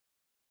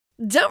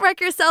Don't Wreck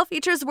Yourself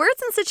features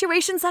words and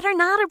situations that are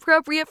not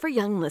appropriate for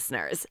young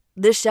listeners.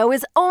 This show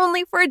is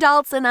only for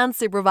adults and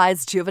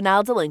unsupervised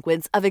juvenile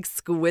delinquents of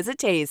exquisite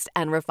taste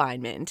and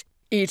refinement.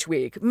 Each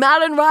week,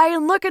 Matt and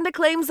Ryan look into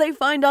claims they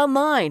find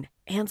online,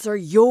 answer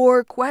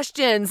your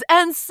questions,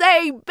 and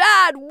say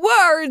bad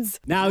words.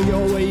 Now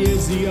your way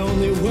is the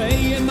only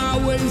way, and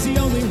my way's the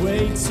only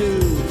way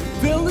too.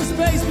 Fill the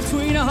space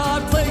between a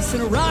hard place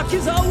and a rock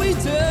is all we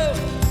do.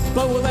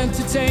 But we'll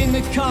entertain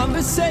the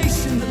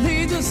conversation that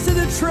leads us to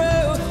the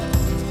truth.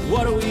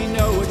 What do we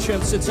know? We're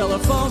trips to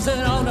telephones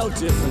that are no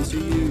different to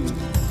you.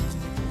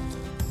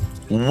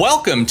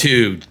 Welcome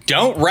to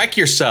Don't Wreck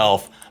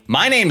Yourself.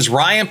 My name's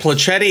Ryan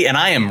Placetti, and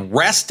I am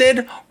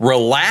rested,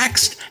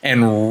 relaxed,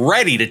 and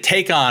ready to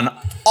take on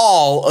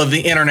all of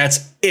the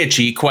internet's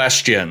itchy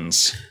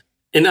questions.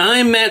 And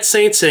I'm Matt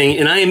Saintsing,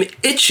 and I am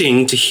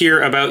itching to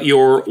hear about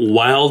your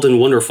wild and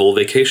wonderful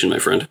vacation, my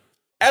friend.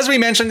 As we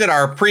mentioned in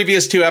our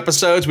previous two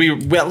episodes, we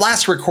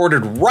last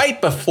recorded right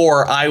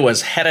before I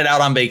was headed out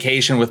on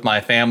vacation with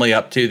my family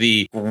up to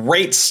the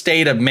great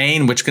state of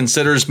Maine, which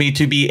considers me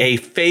to be a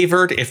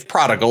favored, if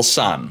prodigal,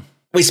 son.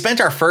 We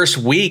spent our first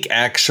week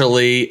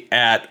actually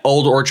at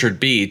Old Orchard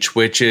Beach,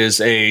 which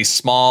is a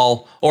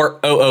small, or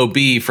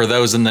OOB for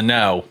those in the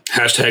know.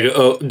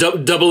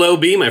 Hashtag double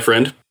OB, my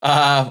friend.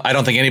 I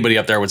don't think anybody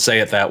up there would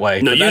say it that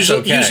way. No,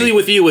 usually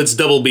with you it's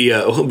double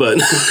BO,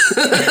 but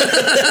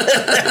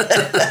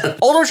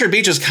Old Orchard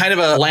Beach is kind of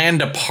a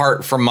land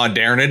apart from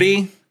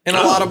modernity in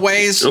a lot of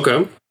ways.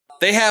 Okay.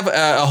 They have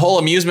a whole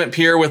amusement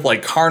pier with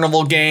like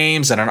carnival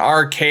games and an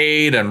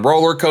arcade and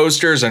roller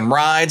coasters and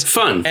rides.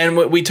 Fun. And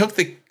we took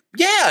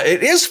yeah,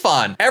 it is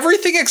fun.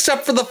 Everything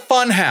except for the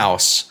Fun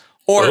House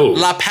or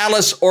La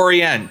Palace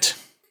Orient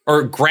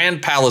or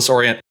Grand Palace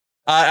Orient.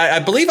 I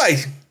believe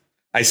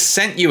I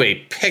sent you a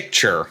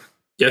picture.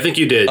 Yeah, I think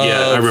you did.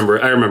 Yeah, I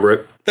remember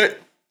it. It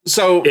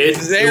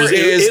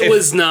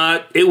was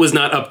not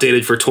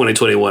updated for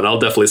 2021. I'll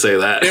definitely say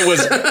that. It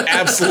was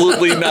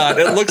absolutely not.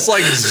 It looks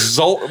like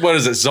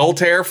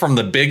Zoltaire from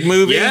the Big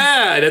Movie?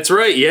 Yeah, that's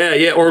right.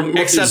 Yeah. Or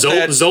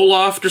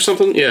Zoloft or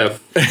something. Yeah.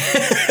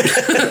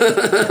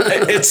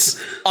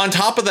 It's on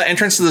top of the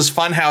entrance to this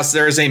fun house.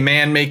 There is a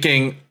man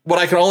making what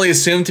I can only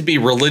assume to be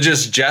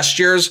religious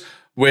gestures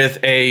with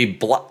a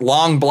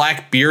long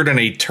black beard and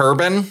a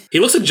turban. He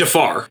looks like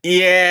Jafar.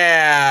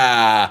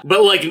 Yeah.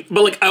 But like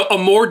a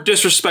more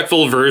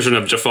disrespectful version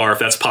of Jafar, if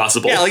that's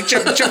possible. Yeah, like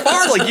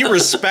Jafar, like you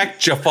respect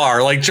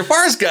Jafar. Like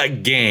Jafar's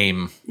got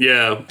game.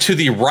 Yeah. To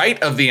the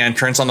right of the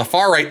entrance, on the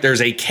far right,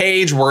 there's a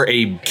cage where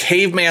a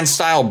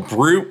caveman-style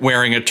brute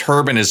wearing a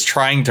turban is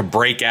trying to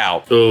break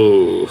out.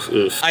 Oh.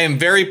 I am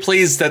very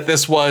pleased that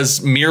this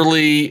was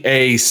merely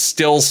a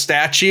still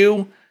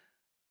statue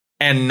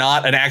and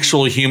not an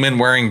actual human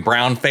wearing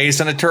brown face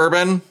and a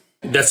turban.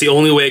 That's the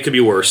only way it could be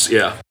worse,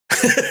 yeah.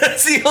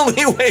 That's the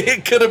only way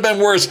it could have been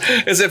worse,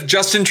 as if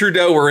Justin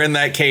Trudeau were in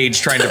that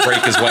cage trying to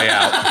break his way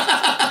out.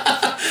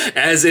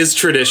 As is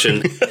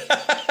tradition.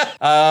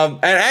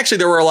 And actually,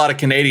 there were a lot of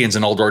Canadians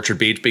in Old Orchard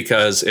Beach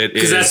because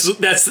that's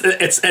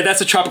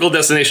a tropical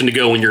destination to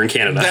go when you're in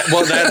Canada.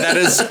 That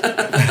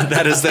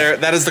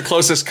is the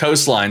closest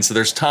coastline. So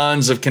there's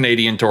tons of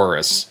Canadian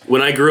tourists.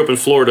 When I grew up in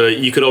Florida,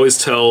 you could always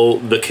tell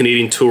the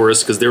Canadian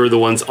tourists because they were the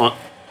ones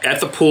at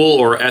the pool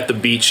or at the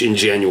beach in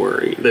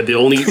January.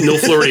 No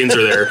Floridians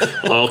are there.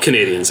 All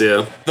Canadians,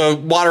 yeah. The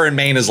water in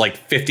Maine is like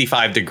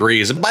 55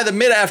 degrees. And by the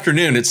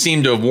mid-afternoon, it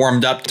seemed to have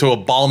warmed up to a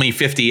balmy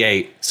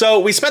 58. So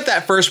we spent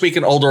that first week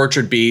in Old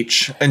Orchard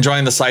Beach,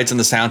 enjoying the sights and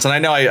the sounds. And I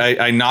know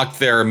I knocked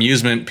their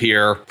amusement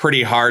pier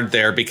pretty hard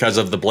there because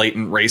of the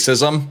blatant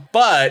racism.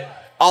 But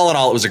all in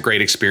all, it was a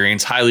great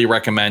experience. Highly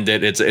recommend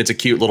it. It's a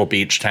cute little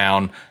beach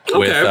town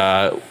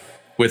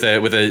with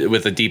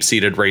a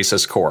deep-seated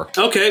racist core.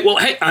 Okay, well,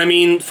 hey, I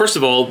mean, first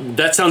of all,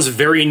 that sounds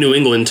very New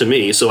England to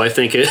me, so I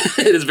think it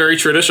is very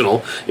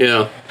traditional.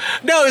 Yeah.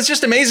 No, it's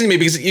just amazing to me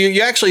because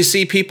you actually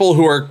see people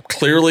who are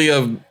clearly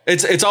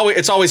it's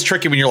always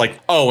tricky when you're like,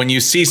 oh, when you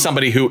see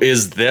somebody who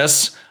is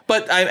this.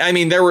 But I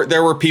mean, there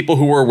were people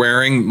who were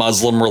wearing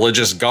Muslim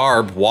religious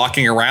garb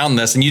walking around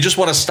this, and you just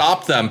want to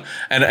stop them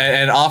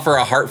and offer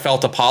a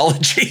heartfelt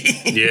apology.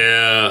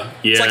 Yeah.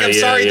 It's like, I'm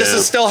sorry, this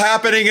is still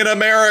happening in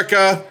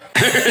America.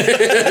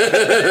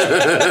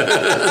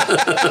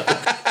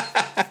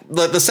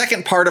 The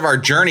second part of our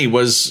journey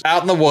was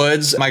out in the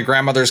woods, my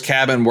grandmother's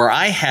cabin, where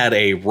I had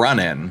a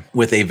run-in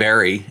with a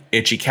very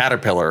itchy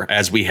caterpillar,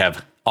 as we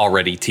have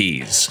already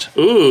teased.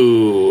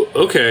 Ooh,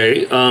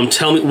 okay.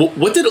 Tell me,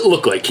 what did it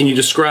look like? Can you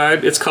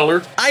describe its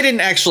color? I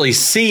didn't actually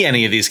see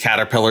any of these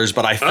caterpillars,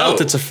 but I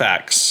felt its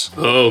effects.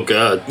 Oh,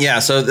 God. Yeah,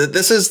 so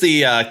this is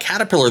the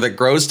caterpillar that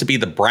grows to be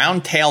the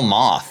brown-tailed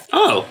moth.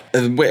 Oh.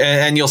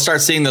 And you'll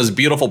start seeing those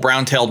beautiful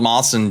brown-tailed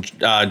moths in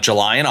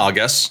July and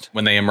August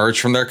when they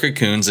emerge from their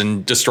cocoons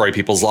and destroy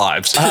people's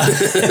lives. So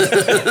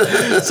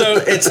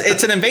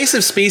it's an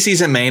invasive species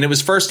in Maine. It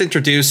was first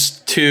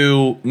introduced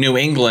to New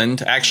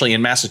England, actually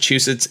in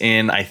Massachusetts,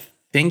 in I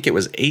think it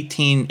was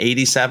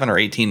 1887 or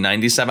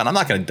 1897. I'm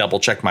not going to double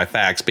check my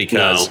facts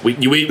because we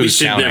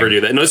should never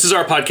do that. No, this is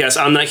our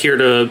podcast. I'm not here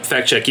to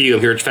fact check you.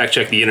 I'm here to fact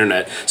check the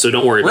internet. So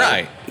don't worry about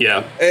it.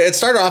 Yeah. It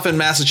started off in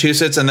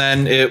Massachusetts, and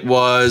then it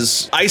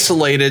was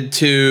isolated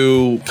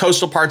to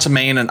coastal parts of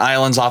Maine and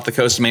islands off the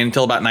coast of Maine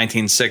until about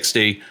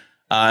 1960.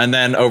 And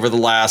then over the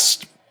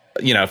last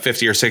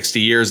 50 or 60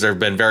 years, there have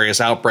been various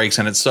outbreaks,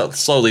 and it's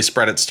slowly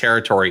spread its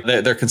territory.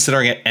 They're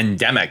considering it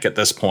endemic at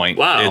this point.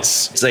 Wow.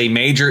 It's a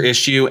major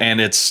issue, and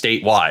it's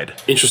statewide.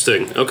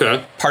 Interesting.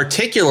 Okay.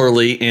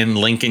 Particularly in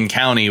Lincoln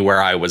County,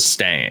 where I was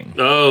staying.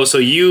 Oh, so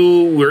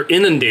you were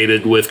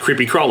inundated with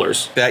creepy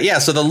crawlers. Yeah,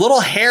 so the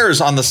little hairs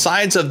on the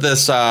sides of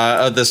this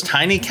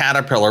tiny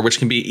caterpillar, which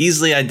can be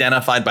easily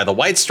identified by the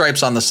white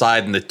stripes on the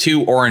side and the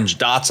 2 orange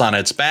dots on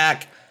its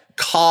back,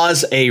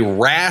 cause a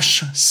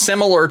rash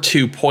similar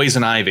to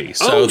poison ivy.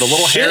 So the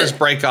little hairs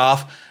break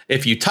off.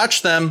 If you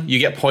touch them, you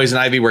get poison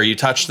ivy where you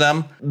touch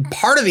them.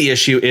 Part of the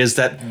issue is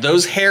that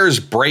those hairs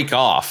break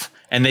off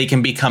and they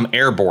can become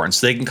airborne.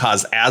 So they can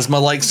cause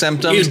asthma-like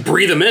symptoms. You just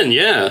breathe them in,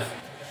 yeah.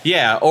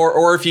 Yeah,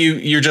 or if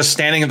you're just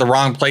standing in the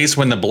wrong place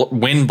when the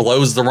wind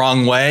blows the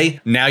wrong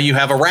way, now you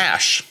have a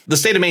rash. The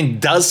state of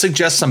Maine does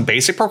suggest some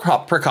basic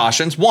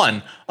precautions.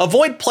 1,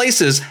 avoid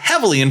places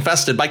heavily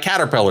infested by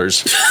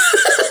caterpillars.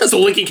 So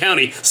Lincoln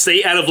County,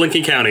 stay out of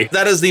Lincoln County.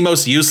 That is the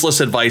most useless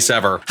advice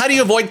ever. How do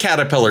you avoid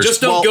caterpillars?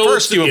 Just don't go.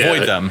 First, you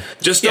avoid them.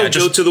 Just don't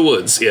go to the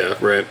woods. Yeah,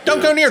 right.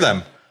 Don't go near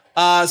them.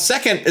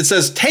 Second, it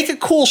says take a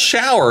cool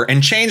shower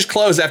and change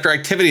clothes after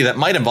activity that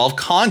might involve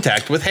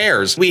contact with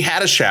hairs. We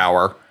had a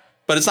shower,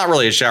 but it's not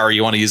really a shower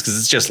you want to use because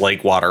it's just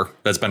lake water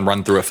that's been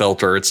run through a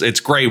filter.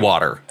 It's gray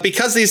water.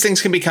 Because these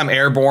things can become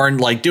airborne,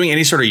 like doing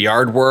any sort of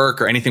yard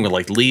work or anything with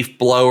like leaf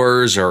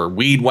blowers or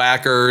weed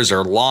whackers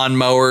or lawn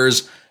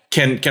mowers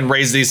can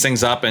raise these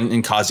things up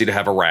and cause you to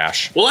have a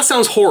rash. Well, that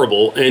sounds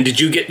horrible. And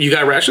you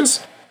got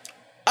rashes?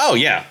 Oh,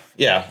 yeah.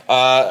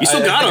 Yeah. You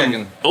still got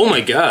them. Oh,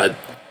 my God.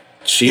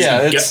 Jeez.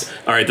 Yeah,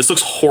 all right, this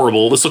looks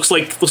horrible. This looks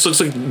like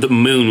the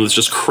moon with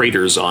just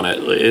craters on it.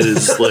 It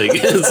is like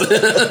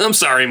I'm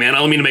sorry, man. I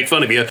don't mean to make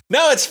fun of you.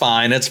 No, it's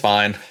fine. It's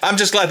fine. I'm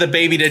just glad the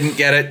baby didn't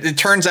get it. It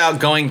turns out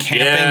going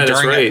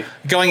camping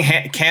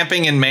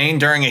camping in Maine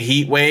during a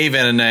heat wave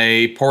in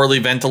a poorly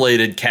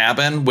ventilated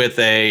cabin with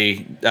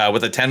a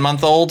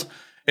 10-month-old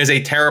is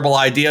a terrible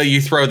idea. You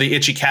throw the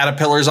itchy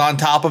caterpillars on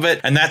top of it,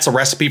 and that's a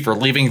recipe for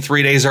leaving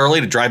 3 days early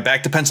to drive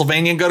back to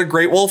Pennsylvania and go to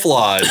Great Wolf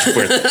Lodge.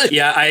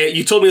 Yeah,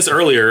 you told me this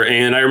earlier,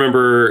 and I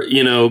remember,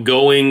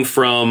 going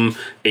from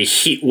a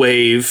heat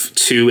wave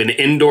to an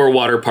indoor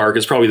water park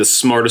is probably the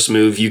smartest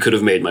move you could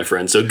have made, my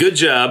friend. So good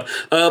job.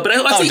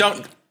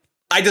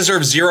 I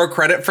deserve zero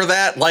credit for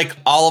that. Like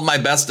all of my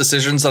best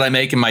decisions that I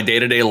make in my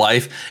day-to-day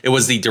life, it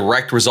was the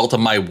direct result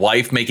of my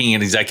wife making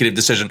an executive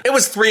decision. It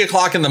was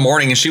 3:00 in the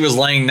morning and she was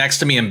laying next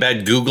to me in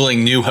bed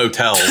Googling new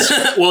hotels.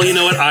 Well, you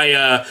know what?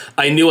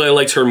 I knew I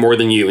liked her more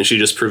than you, and she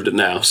just proved it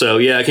now. So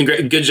yeah,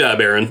 good job,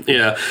 Aaron.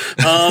 Yeah.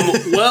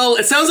 Well,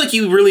 it sounds like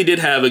you really did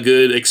have a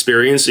good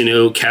experience.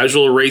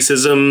 Casual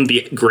racism,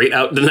 the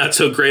not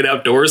so great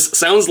outdoors.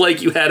 Sounds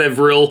like you had a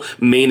real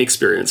Maine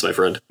experience, my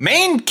friend.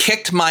 Maine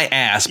kicked my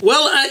ass.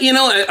 Well,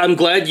 I'm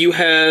glad you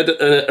had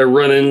a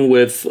run-in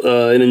with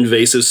an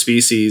invasive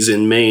species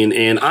in Maine,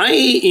 and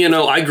I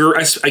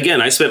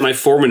spent my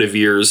formative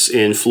years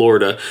in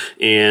Florida,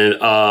 and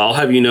I'll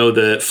have you know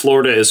that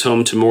Florida is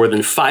home to more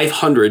than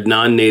 500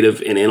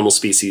 non-native and animal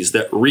species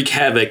that wreak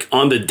havoc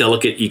on the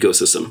delicate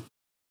ecosystem.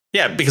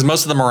 Yeah, because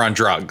most of them are on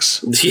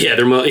drugs. Yeah,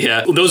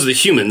 those are the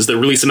humans that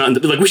release them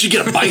out. Like, we should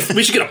get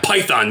a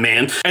python,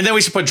 man. And then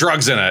we should put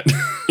drugs in it.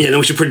 Yeah, then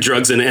we should put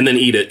drugs in it and then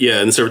eat it. Yeah,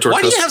 and serve it to our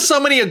customers. Why do you have so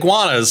many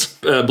iguanas?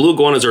 Blue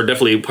iguanas are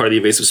definitely part of the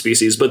invasive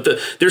species, but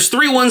there's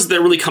 3 ones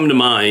that really come to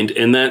mind,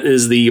 and that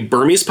is the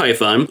Burmese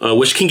python,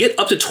 which can get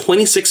up to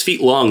 26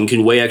 feet long and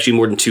can weigh actually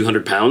more than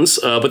 200 pounds.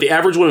 But the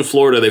average one in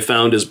Florida they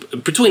found is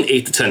between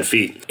 8 to 10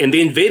 feet. And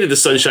they invaded the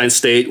Sunshine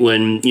State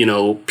when,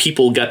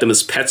 people got them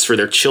as pets for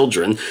their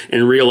children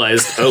and realized,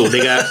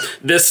 they got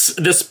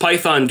this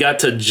python got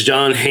to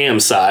John Hamm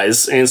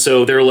size, and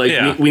so they're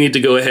like, we need to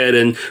go ahead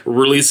and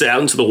release it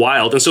out into the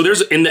wild. And so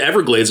there's in the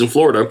Everglades in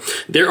Florida,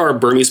 there are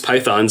Burmese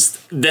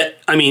pythons that,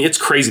 it's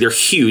crazy. They're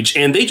huge,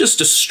 and they just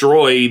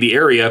destroy the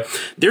area.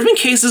 There have been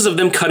cases of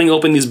them cutting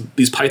open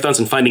these pythons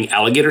and finding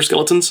alligator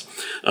skeletons,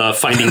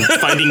 finding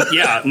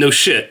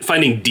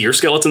deer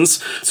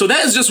skeletons. So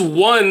that is just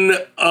one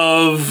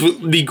of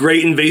the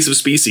great invasive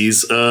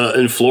species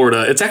in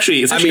Florida. It's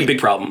actually a big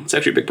problem. It's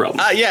actually a big problem.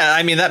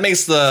 That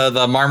makes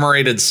the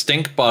marmorated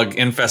stink bug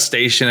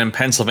infestation in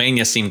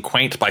Pennsylvania seem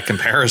quaint by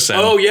comparison.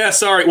 Oh, yeah,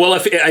 sorry. Well,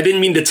 I didn't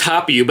mean to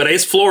top you, but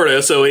it's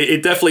Florida, so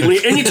it definitely...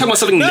 And you're talking about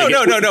something...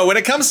 No. When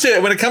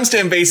it comes to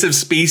invasive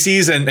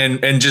species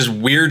and just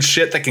weird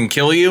shit that can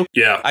kill you,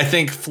 I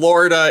think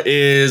Florida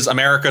is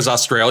America's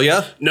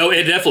Australia. No,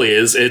 it definitely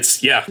is. It's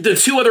the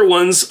two other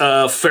ones,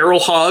 feral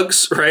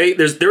hogs, right?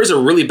 There is a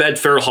really bad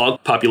feral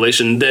hog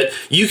population that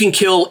you can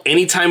kill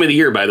any time of the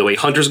year. By the way,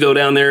 hunters go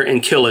down there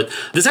and kill it.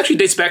 This actually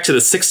dates back to the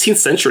 16th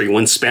century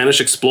when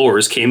Spanish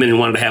explorers came in and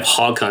wanted to have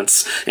hog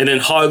hunts, and then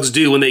hogs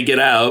do when they get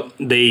out,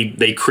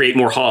 they create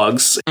more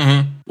hogs.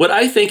 Mm-hmm. What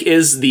I think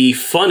is the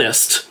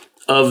funnest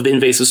of the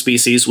invasive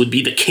species would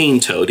be the cane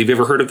toad. Have you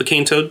ever heard of the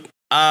cane toad?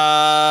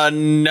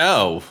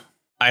 No,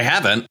 I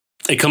haven't.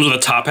 It comes with a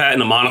top hat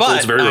and a monocle.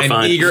 It's very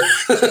refined.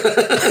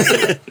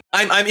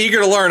 I'm eager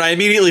to learn. I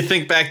immediately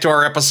think back to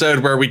our episode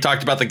where we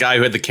talked about the guy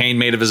who had the cane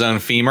made of his own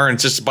femur, and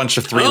it's just a bunch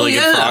of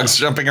three-legged frogs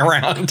jumping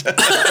around.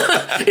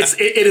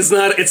 It's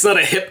not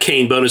a hip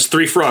cane bone. It's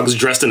three frogs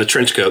dressed in a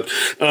trench coat,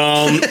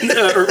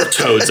 or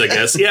toads, I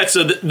guess. Yeah.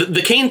 So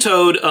the cane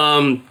toad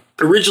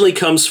originally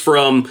comes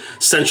from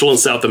Central and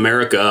South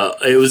America.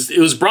 It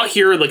was brought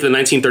here like the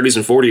 1930s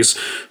and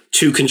 40s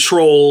to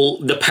control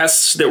the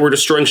pests that were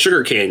destroying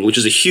sugarcane, which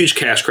is a huge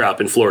cash crop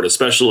in Florida,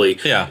 especially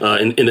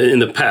in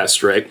the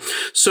past, right?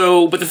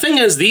 So, but the thing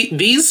is,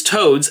 these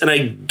toads, and I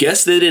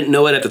guess they didn't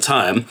know it at the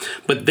time,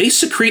 but they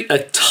secrete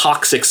a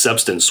toxic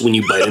substance when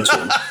you bite into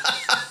them.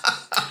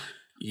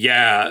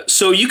 Yeah,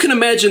 so you can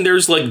imagine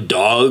there's like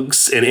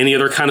dogs and any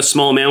other kind of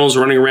small mammals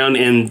running around,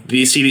 and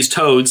you see these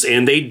toads,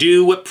 and they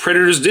do what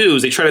predators do: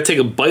 is they try to take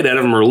a bite out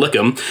of them or lick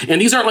them. And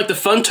these aren't like the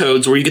fun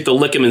toads where you get to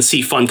lick them and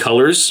see fun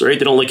colors, right?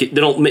 They don't like it. They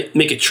don't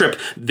make it trip.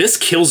 This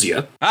kills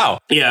you. Oh,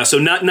 yeah. So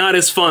not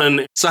as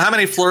fun. So how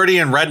many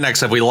Floridian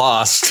rednecks have we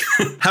lost?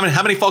 how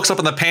many folks up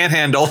in the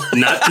Panhandle?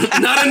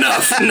 Not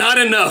enough. Not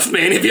enough,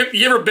 man. Have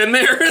you ever been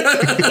there?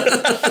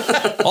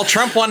 Well,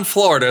 Trump won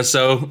Florida,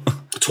 so.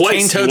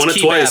 Twice. He won it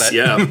twice.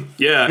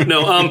 Yeah.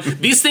 No,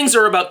 these things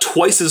are about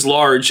twice as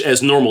large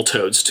as normal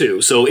toads,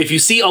 too. So if you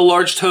see a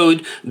large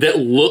toad that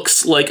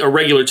looks like a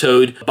regular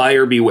toad,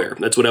 buyer beware.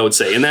 That's what I would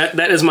say. And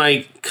that is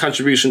my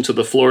contribution to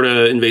the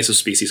Florida invasive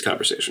species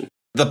conversation.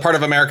 The part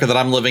of America that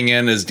I'm living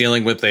in is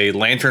dealing with a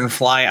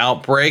lanternfly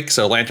outbreak.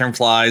 So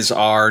lanternflies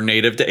are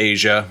native to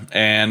Asia,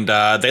 and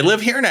they live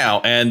here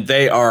now, and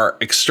they are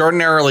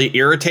extraordinarily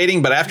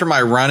irritating. But after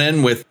my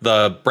run-in with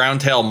the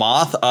brown-tailed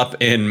moth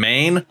up in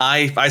Maine,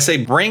 I say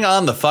bring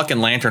on the fucking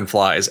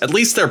lanternflies. At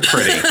least they're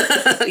pretty.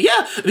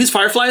 Yeah. These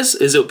fireflies?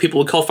 Is it what people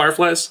would call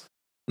fireflies?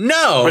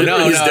 No.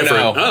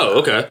 Oh,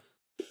 okay.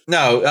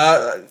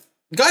 No,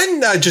 go ahead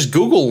and just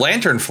Google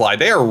lanternfly.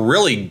 They are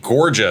really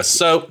gorgeous.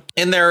 So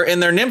in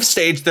their nymph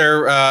stage,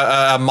 they're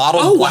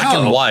modeled black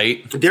and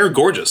white. They're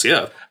gorgeous,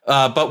 yeah.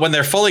 But when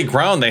they're fully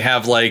grown, they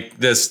have like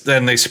this.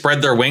 Then they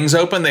spread their wings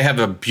open. They have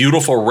a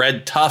beautiful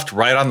red tuft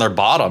right on their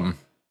bottom.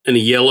 And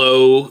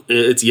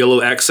it's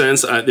yellow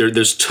accents.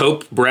 There's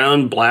taupe,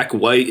 brown, black,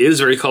 white. It is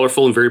very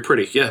colorful and very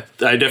pretty. Yeah,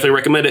 I definitely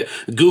recommend it.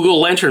 Google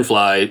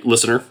lanternfly,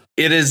 listener.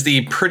 It is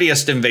the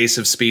prettiest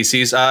invasive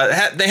species.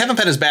 They haven't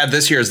been as bad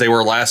this year as they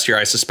were last year.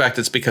 I suspect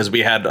it's because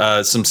we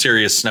had some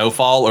serious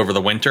snowfall over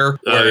the winter,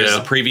 whereas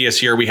the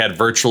previous year we had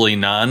virtually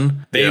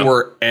none. They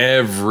were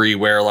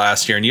everywhere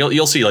last year, and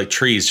you'll see like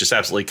trees just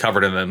absolutely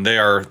covered in them. They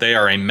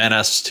are a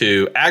menace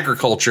to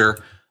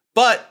agriculture,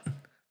 but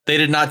they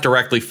did not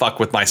directly fuck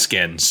with my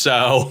skin.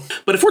 So,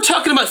 but if we're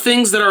talking about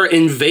things that are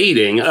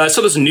invading,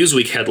 so this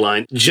Newsweek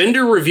headline: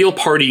 gender reveal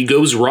party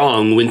goes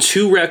wrong when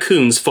 2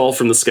 raccoons fall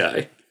from the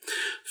sky.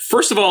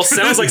 First of all,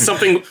 sounds like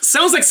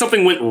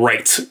something went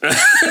right.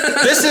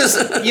 This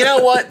is, you know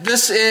what?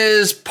 This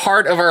is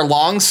part of our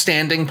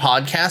long-standing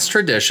podcast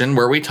tradition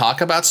where we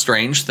talk about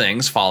strange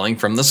things falling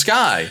from the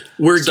sky.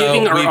 We're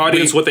giving our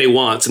audience what they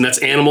want, and that's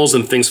animals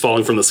and things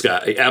falling from the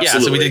sky.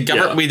 Absolutely. Yeah,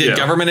 so we did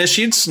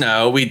government-issued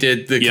snow. We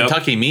did the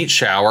Kentucky meat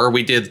shower.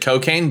 We did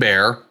cocaine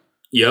bear.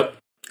 Yep.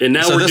 And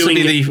now we're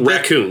doing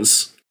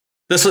raccoons.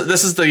 This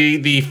is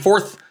the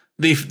fourth.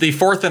 The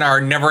fourth in our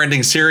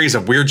never-ending series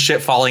of weird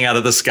shit falling out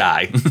of the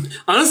sky.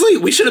 Honestly,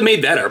 we should have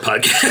made that our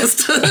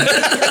podcast.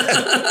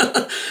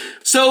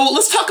 So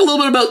let's talk a little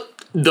bit about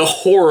the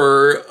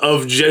horror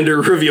of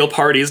gender reveal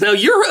parties. Now,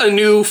 you're a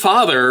new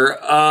father.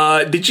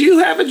 Did you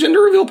have a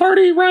gender reveal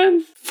party,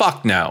 Ryan?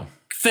 Fuck no.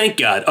 Thank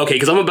God. Okay,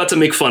 because I'm about to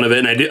make fun of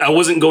it, and I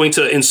wasn't going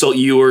to insult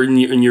you or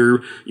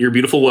your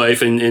beautiful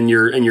wife and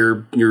your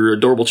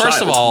adorable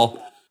child.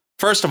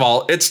 First of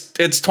all, it's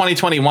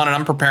 2021 and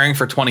I'm preparing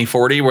for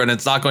 2040 when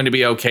it's not going to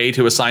be okay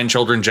to assign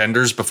children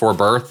genders before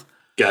birth.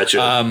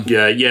 Gotcha.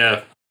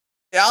 Yeah.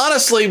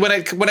 Honestly, when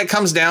it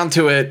comes down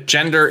to it,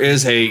 gender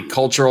is a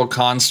cultural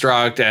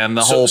construct, and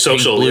the whole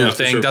social, pink blue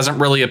thing doesn't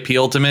really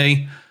appeal to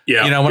me.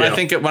 Yeah, when I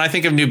think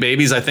of new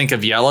babies, I think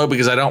of yellow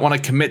because I don't want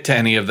to commit to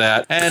any of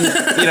that. And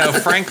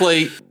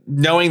frankly,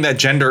 knowing that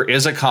gender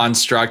is a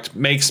construct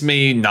makes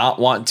me not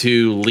want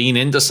to lean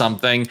into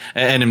something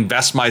and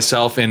invest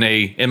myself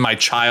in my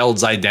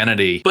child's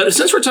identity. But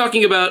since we're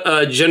talking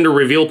about gender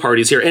reveal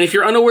parties here, and if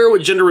you're unaware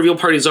what gender reveal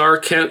parties are,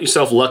 count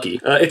yourself lucky.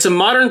 It's a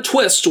modern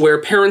twist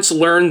where parents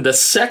learn the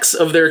sex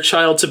of their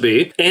child to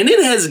be, and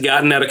it has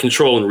gotten out of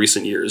control in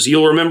recent years.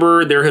 You'll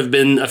remember there have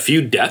been a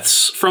few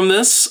deaths from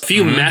this, a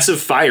few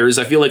massive fires.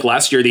 I feel like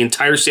last year the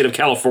entire state of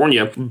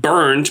California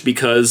burned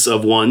because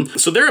of one.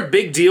 So they're a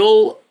big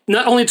deal,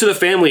 not only to the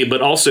family,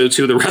 but also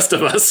to the rest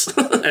of us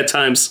at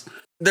times.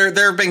 There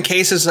have been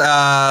cases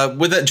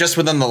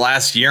within the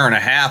last year and a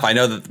half. I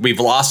know that we've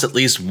lost at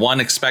least one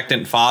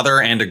expectant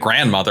father and a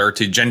grandmother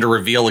to gender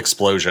reveal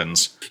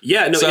explosions.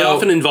 Yeah, no, it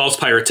often involves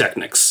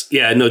pyrotechnics.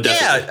 Yeah, no,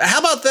 definitely. Yeah, how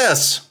about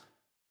this?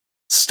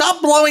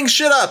 Stop blowing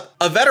shit up.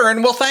 A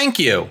veteran will thank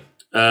you.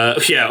 We're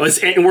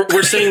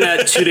saying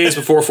that 2 days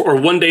before, or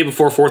 1 day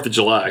before 4th of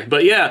July.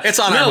 But yeah, it's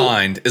on our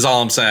mind, is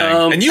all I'm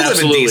saying. And you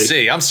absolutely. live in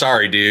DC. I'm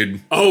sorry,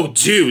 dude. Oh,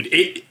 dude.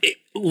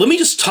 Let me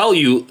just tell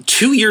you,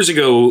 2 years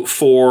ago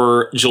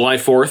for July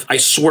 4th, I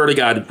swear to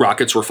God,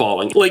 rockets were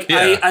falling. Like,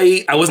 yeah.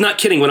 I was not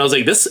kidding when I was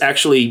like, this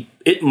actually,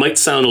 it might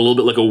sound a little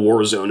bit like a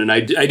war zone. And I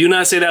do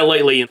not say that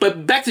lightly.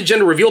 But back to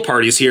gender reveal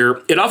parties here,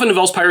 it often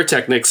involves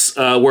pyrotechnics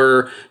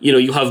where,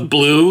 you have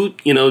blue,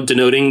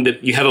 denoting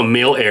that you have a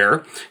male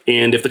heir.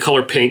 And if the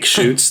color pink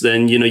shoots,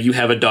 then, you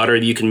have a daughter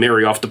that you can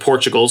marry off to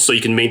Portugal so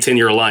you can maintain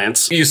your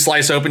alliance. You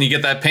slice open, you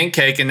get that pink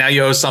cake, and now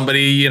you owe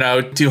somebody,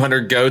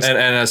 200 goats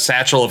and a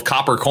satchel of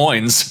copper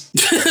coins.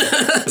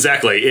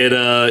 Exactly.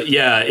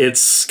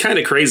 It's kind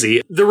of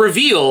crazy. The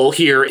reveal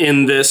here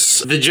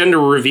the gender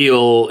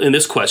reveal in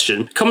this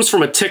question comes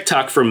from a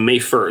TikTok from May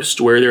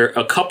 1st, where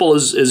a couple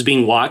is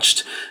being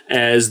watched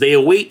as they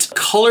await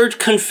colored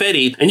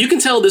confetti. And you can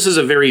tell this is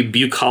a very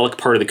bucolic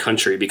part of the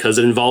country because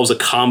it involves a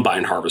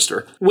combine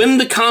harvester. When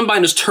the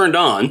combine is turned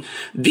on,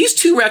 these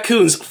two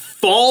raccoons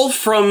fall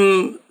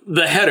from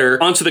the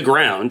header onto the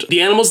ground.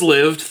 The animals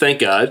lived, thank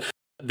God.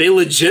 They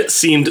legit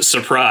seemed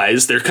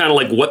surprised. They're kind of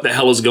like, what the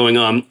hell is going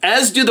on?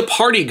 As do the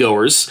party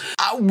goers.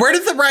 Where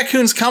did the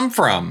raccoons come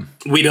from?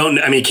 We don't.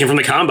 I mean, it came from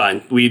the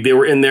combine. They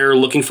were in there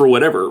looking for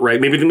whatever,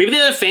 right? Maybe they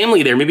had a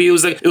family there. Maybe it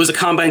was a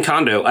combine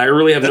condo. I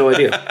really have no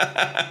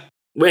idea.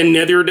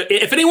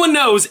 If anyone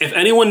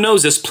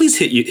knows this, please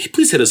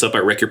hit us up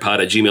at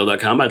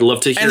wreckyourpod@gmail.com. I'd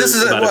love to hear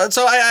about it.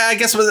 So I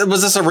guess,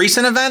 was this a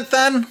recent event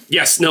then?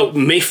 Yes. No,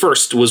 May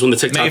 1st was when the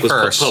TikTok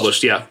was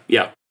published.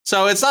 Yeah.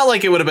 So it's not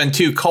like it would have been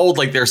too cold,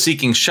 like they're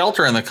seeking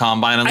shelter in the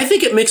combine. I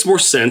think it makes more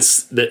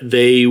sense that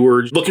they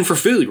were looking for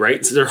food,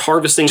 right? So they're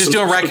harving just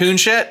doing raccoon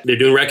shit. They're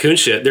doing raccoon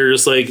shit. They're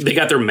just like, they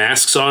got their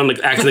masks on, like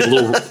acting like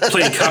little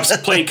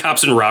playing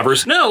cops and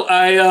robbers. No,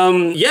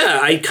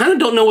 I kind of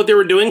don't know what they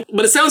were doing,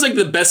 but it sounds like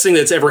the best thing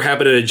that's ever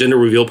happened at a gender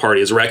reveal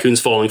party is raccoons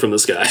falling from the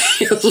sky.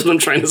 That's what I'm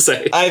trying to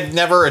say. I've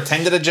never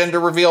attended a gender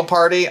reveal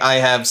party. I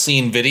have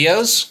seen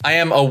videos. I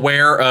am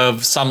aware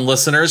of some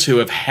listeners who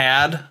have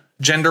had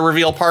gender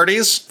reveal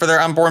parties for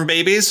their unborn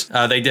babies.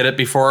 They did it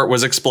before it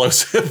was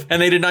explosive,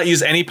 and they did not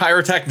use any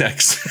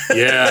pyrotechnics.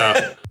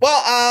 Yeah.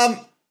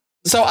 Well,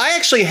 so I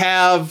actually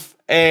have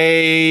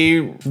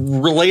a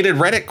related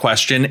Reddit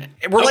question.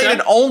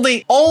 Related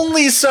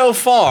only so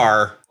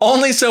far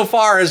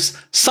as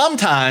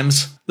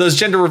sometimes those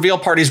gender reveal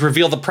parties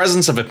reveal the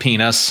presence of a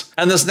penis,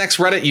 and this next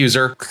Reddit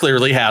user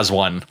clearly has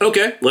one.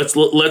 Okay, let's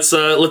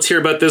hear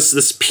about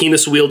this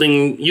penis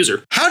wielding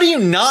user. How do you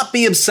not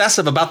be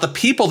obsessive about the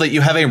people that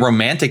you have a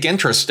romantic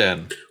interest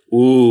in?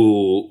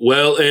 Ooh,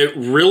 well, it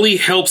really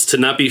helps to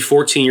not be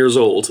 14 years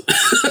old.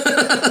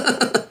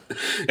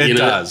 It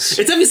does.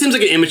 It definitely seems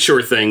like an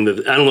immature thing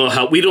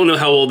that we don't know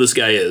how old this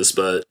guy is,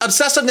 but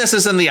obsessiveness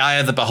is in the eye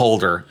of the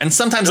beholder, and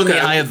sometimes in the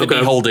eye of the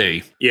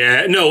beholdee.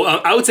 Yeah, no,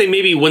 I would say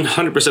maybe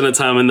 100% of the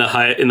time in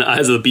the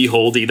eyes of the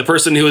beholdee. The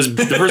person who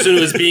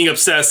is being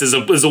obsessed is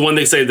the one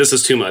they say this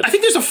is too much. I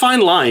think there's a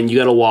fine line you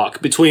got to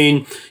walk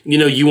between,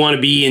 you want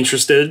to be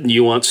interested,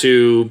 you want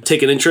to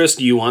take an interest,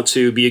 you want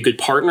to be a good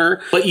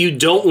partner, but you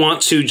don't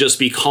want to just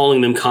be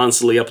calling them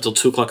constantly up until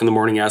 2:00 in the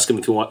morning, asking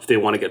them if they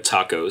want to get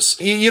tacos.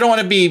 You don't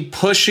want to be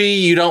pushy.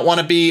 You don't want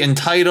to be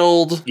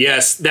entitled.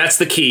 Yes, that's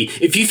the key.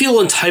 If you feel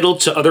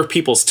entitled to other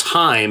people's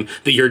time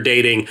that you're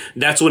dating,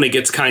 that's when it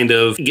gets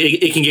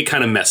it can get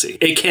kind of messy.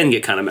 It can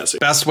get kind of messy.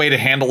 Best way to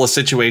handle a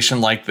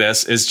situation like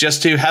this is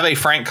just to have a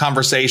frank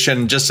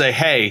conversation. Just say,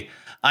 hey,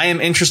 I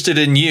am interested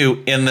in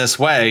you in this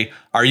way.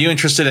 Are you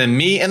interested in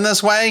me in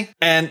this way?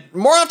 And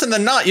more often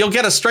than not, you'll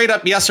get a straight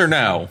up yes or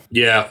no.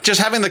 Yeah. Just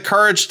having the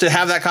courage to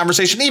have that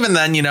conversation. Even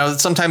then,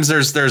 sometimes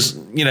there's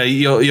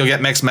you'll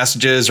get mixed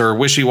messages or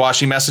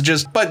wishy-washy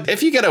messages. But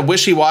if you get a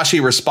wishy-washy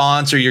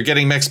response or you're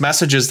getting mixed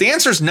messages, the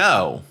answer is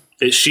no.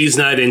 She's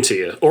not into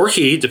you, or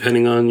he,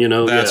 depending on,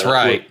 That's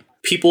right.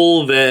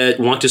 People that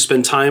want to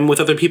spend time with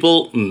other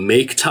people,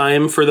 make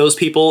time for those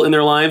people in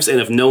their lives. And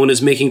if no one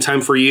is making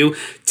time for you,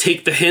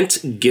 take the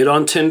hint, get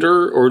on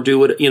Tinder or do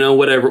what,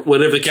 whatever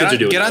the kids are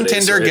doing. Get on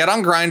Tinder, right? Get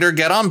on Grindr,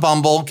 get on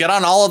Bumble, get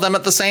on all of them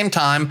at the same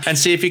time and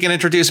see if you can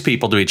introduce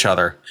people to each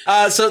other.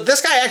 So this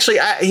guy actually,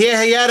 he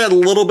had a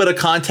little bit of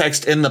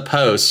context in the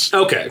post.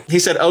 Okay. He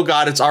said, "Oh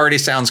God, it already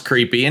sounds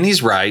creepy." And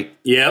he's right.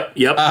 Yep.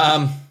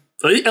 At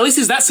least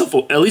he's that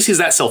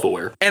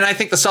self-aware. And I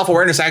think the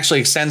self-awareness actually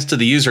extends to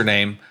the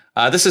username.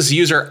 This is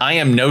user I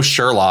am no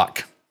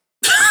Sherlock.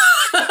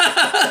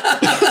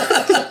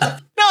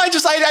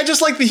 I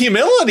just like the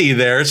humility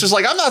there. It's just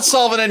like, I'm not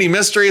solving any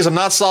mysteries. I'm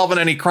not solving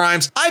any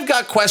crimes. I've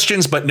got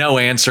questions, but no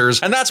answers.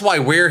 And that's why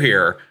we're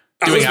here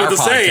doing our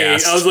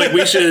podcast. I was like,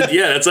 we should,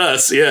 yeah, that's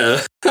us.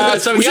 Yeah.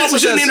 So we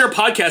should name our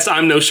podcast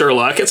I'm No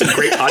Sherlock. It's a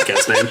great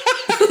podcast name.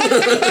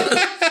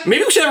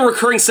 Maybe we should have a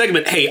recurring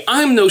segment. Hey,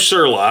 I'm no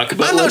Sherlock.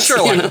 But I'm no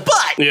Sherlock,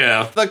 but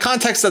yeah. The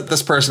context that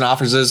this person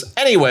offers is,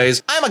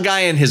 anyways, I'm a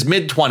guy in his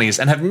mid-20s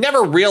and have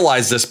never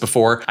realized this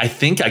before. I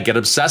think I get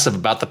obsessive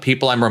about the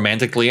people I'm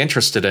romantically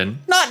interested in.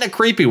 Not in a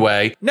creepy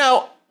way.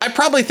 No, I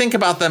probably think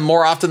about them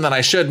more often than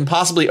I should and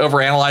possibly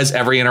overanalyze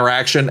every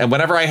interaction. And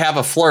whenever I have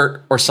a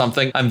flirt or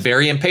something, I'm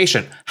very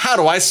impatient. How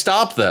do I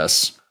stop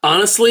this?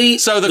 Honestly,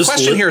 so the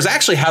question here is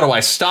actually, how do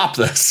I stop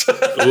this?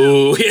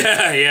 Ooh,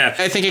 yeah.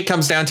 I think it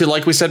comes down to,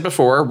 like we said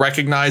before,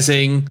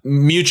 recognizing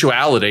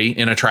mutuality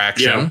in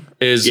attraction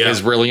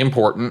is really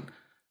important.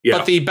 Yeah.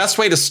 But the best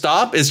way to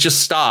stop is just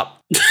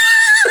stop.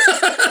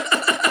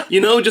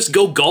 Just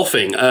go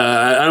golfing.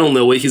 I don't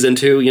know what he's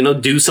into.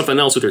 Do something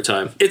else with your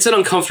time. It's an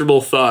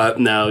uncomfortable thought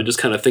now, just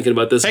kind of thinking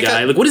about this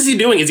guy. Like, what is he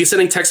doing? Is he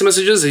sending text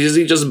messages? Is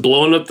he just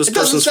blowing up this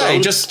person's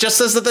phone? It just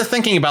says that they're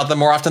thinking about them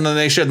more often than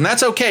they should. And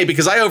that's okay,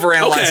 because I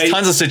overanalyze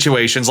tons of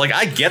situations. Like,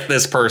 I get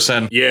this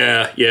person.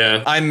 Yeah.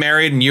 I'm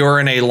married and you're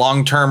in a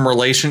long-term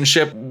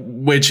relationship,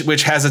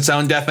 which has its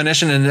own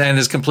definition and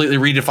is completely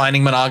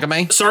redefining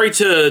monogamy. Sorry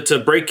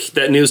to break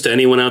that news to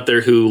anyone out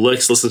there who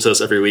likes to listen to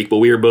us every week, but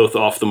we are both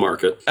off the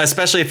market.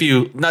 Especially if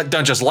you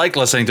don't just like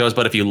listening to us,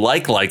 but if you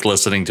like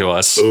listening to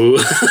us. Ooh.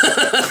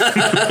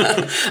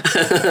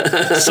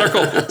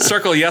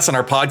 circle yes on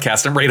our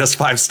podcast and rate us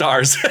 5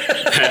 stars.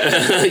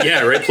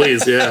 Yeah, right,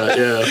 please.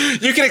 Yeah.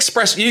 You can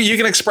express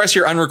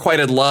your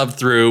unrequited love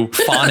through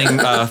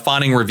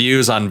fawning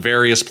reviews on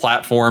various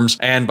platforms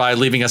and by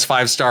leaving us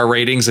 5-star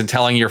ratings and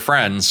telling your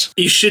friends.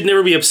 You should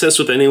never be obsessed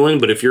with anyone,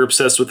 but if you're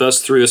obsessed with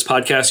us through this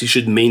podcast, you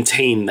should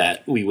maintain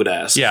that, we would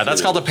ask. Yeah,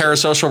 that's called a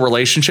parasocial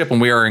relationship,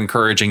 and we are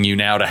encouraging you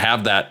now to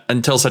have that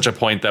until such a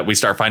point that we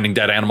start finding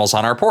dead animals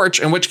on our porch,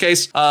 in which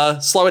case,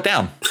 slow it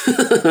down.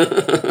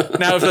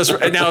 Now,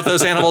 if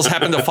those animals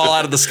happen to fall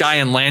out of the sky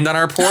and land on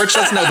our porch,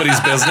 that's nobody's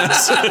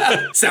business.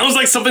 Sounds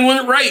like something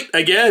went right.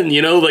 Again,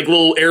 like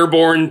little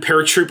airborne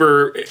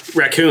paratrooper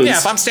raccoons. Yeah,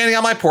 if I'm standing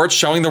on my porch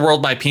showing the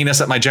world my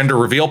penis at my gender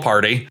reveal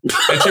party,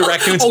 and 2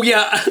 raccoons. Oh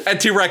yeah. And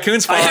 2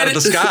 raccoons fall out of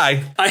the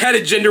sky. I had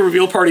a gender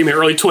reveal party in my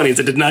early 20s.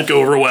 It did not go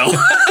over well.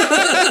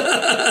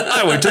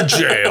 I went to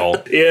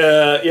jail.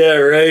 Yeah,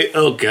 right.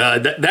 Oh,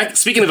 God. That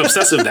speaking of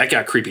obsessive, that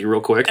got creepy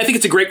real quick. I think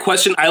it's a great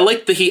question. I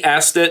like that he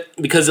asked it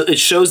because it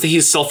shows that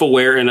he's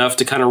self-aware enough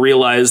to kind of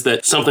realize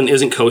that something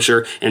isn't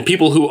kosher. And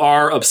people who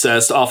are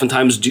obsessed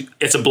oftentimes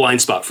it's a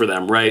blind spot for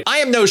them, right? I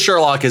am no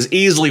Sherlock is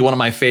easily one of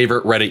my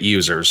favorite Reddit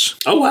users.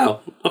 Oh,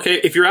 wow.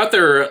 Okay, if you're out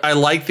there... I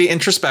like the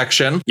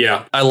introspection.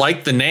 Yeah. I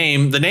like the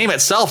name. The name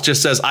itself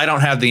just says, I don't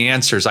have the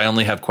answers. I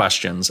only have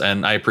questions.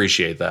 And I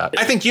appreciate that.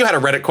 I think you had a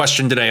Reddit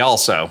question today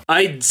also.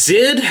 I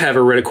did have a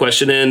Reddit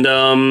question, and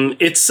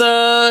it's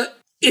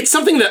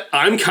something that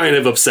I'm kind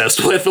of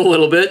obsessed with a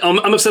little bit. I'm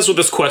obsessed with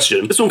this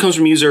question. This one comes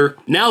from user,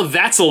 Now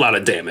That's a Lot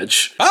of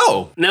Damage.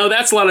 Oh. Now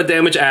That's a Lot of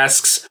Damage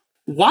asks,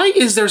 why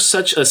is there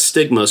such a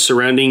stigma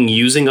surrounding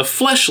using a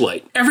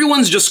fleshlight?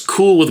 Everyone's just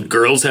cool with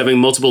girls having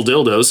multiple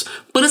dildos,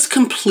 but it's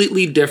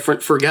completely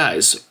different for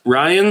guys.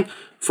 Ryan,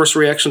 first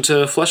reaction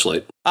to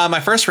fleshlight?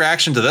 My first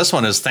reaction to this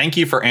one is thank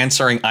you for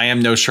answering I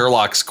am no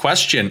Sherlock's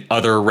question,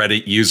 other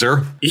Reddit user.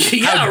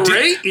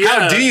 Right? Yeah.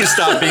 How do you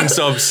stop being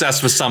so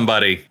obsessed with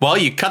somebody? Well,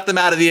 you cut them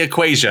out of the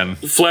equation.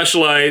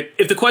 Fleshlight.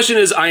 If the question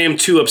is I am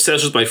too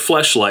obsessed with my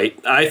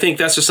fleshlight, I think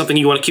that's just something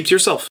you want to keep to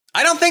yourself.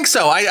 I don't think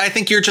so. I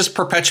think you're just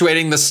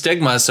perpetuating the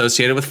stigma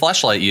associated with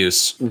fleshlight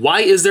use.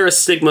 Why is there a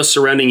stigma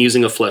surrounding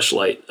using a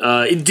fleshlight?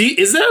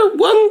 Is there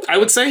one? I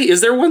would say, is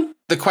there one?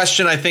 The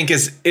question, I think,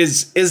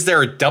 is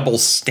there a double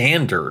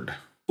standard?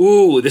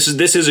 Ooh, this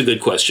is a good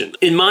question.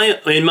 In my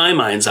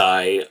mind's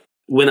eye,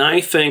 when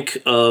I think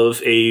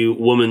of a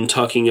woman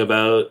talking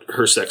about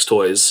her sex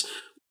toys,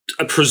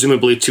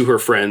 presumably to her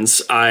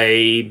friends,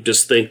 I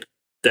just think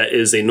that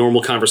is a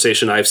normal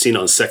conversation I've seen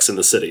on Sex and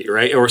the City,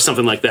 right? Or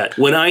something like that.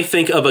 When I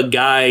think of a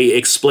guy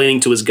explaining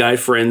to his guy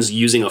friends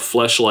using a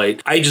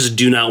fleshlight, I just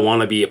do not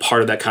want to be a part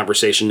of that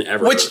conversation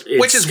ever. Which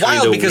is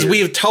wild because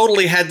we've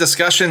totally had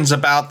discussions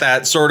about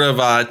that sort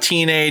of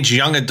teenage,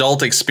 young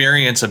adult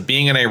experience of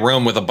being in a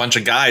room with a bunch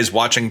of guys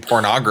watching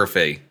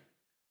pornography.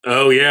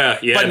 Oh, yeah.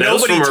 But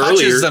nobody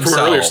touches themselves.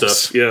 From earlier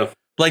stuff. Yeah.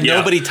 Like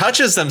nobody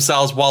touches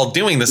themselves while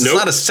doing this. Nope. It's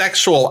not a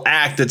sexual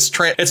act. It's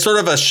sort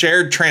of a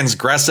shared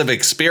transgressive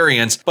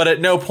experience. But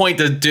at no point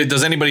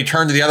does anybody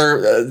turn to the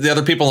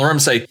other people in the room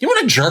and say, "You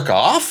want to jerk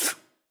off?"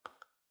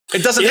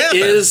 It doesn't happen.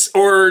 It is,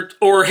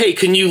 or hey,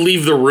 can you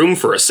leave the room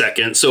for a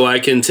second so I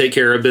can take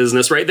care of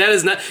business, right? That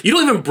is not, you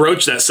don't even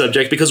broach that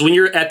subject because when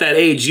you're at that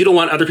age, you don't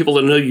want other people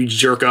to know you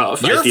jerk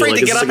off. You're afraid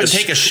to get up and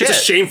take a shit. It's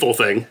a shameful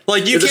thing.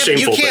 Like you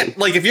can't,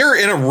 like if you're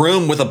in a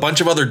room with a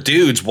bunch of other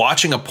dudes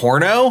watching a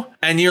porno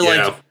and you're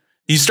like,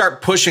 you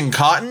start pushing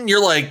cotton,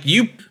 you're like,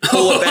 you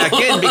pull it back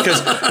in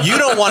because you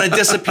don't want to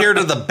disappear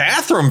to the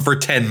bathroom for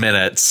 10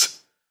 minutes.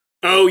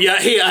 Oh, yeah.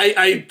 Hey,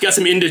 I got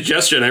some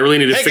indigestion. I really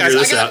need to figure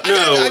this out.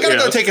 I gotta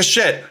go take a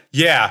shit.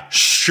 Yeah,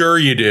 sure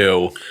you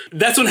do.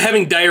 That's when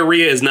having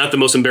diarrhea is not the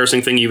most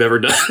embarrassing thing you've ever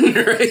done,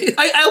 right?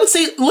 I would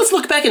say, let's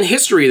look back in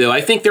history, though. I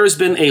think there's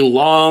been a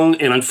long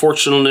and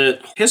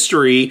unfortunate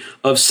history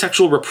of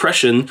sexual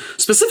repression,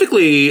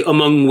 specifically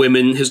among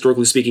women,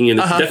 historically speaking,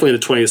 definitely in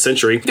the 20th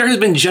century. There has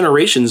been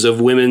generations of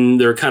women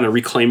that are kind of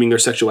reclaiming their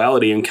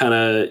sexuality and kind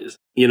of...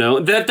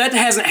 that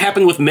hasn't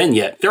happened with men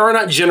yet. There are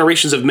not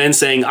generations of men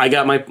saying, I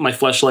got my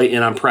fleshlight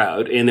and I'm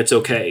proud and it's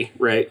okay,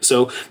 right?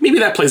 So maybe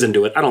that plays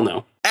into it. I don't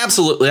know.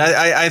 Absolutely.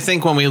 I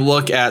think when we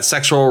look at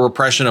sexual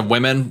repression of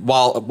women,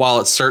 while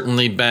it's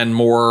certainly been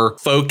more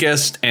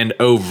focused and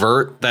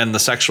overt than the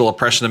sexual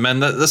oppression of men,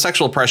 the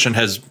sexual oppression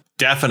has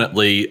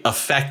definitely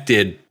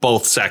affected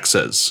both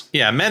sexes.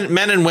 Yeah,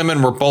 men and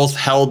women were both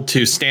held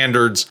to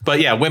standards,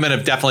 but yeah, women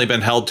have definitely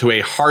been held to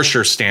a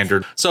harsher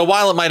standard. So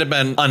while it might have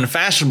been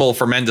unfashionable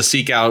for men to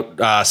seek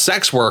out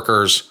sex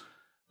workers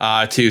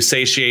to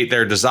satiate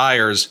their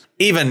desires,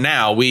 even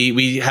now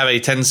we have a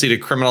tendency to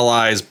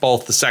criminalize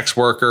both the sex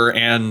worker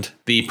and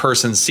the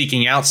person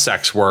seeking out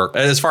sex work.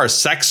 As far as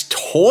sex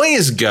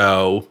toys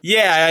go,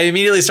 yeah, I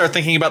immediately start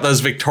thinking about those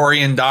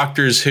Victorian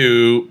doctors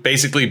who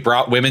basically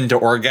brought women to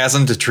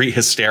orgasm to treat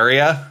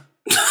hysteria.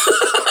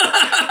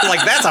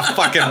 Like, that's a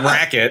fucking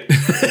racket.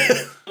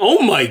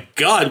 Oh my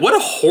God, what a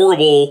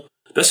horrible...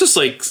 That's just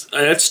like,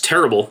 that's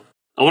terrible.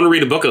 I want to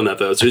read a book on that,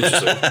 though. It's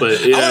interesting,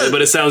 but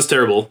but it sounds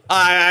terrible.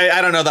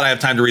 I don't know that I have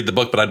time to read the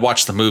book, but I'd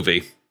watch the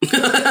movie.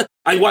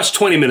 I watched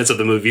 20 minutes of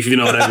the movie, if you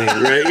know what I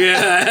mean, right?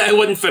 Yeah, I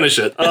wouldn't finish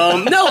it.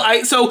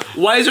 So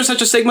why is there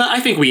such a stigma? I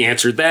think we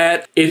answered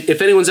that.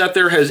 If anyone's out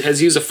there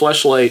has used a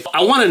fleshlight,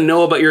 I want to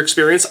know about your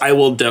experience. I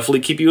will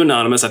definitely keep you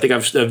anonymous. I think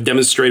I've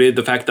demonstrated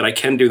the fact that I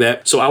can do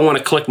that. So I want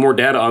to collect more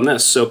data on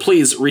this. So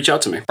please reach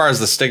out to me. As far as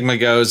the stigma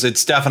goes,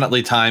 it's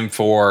definitely time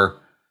for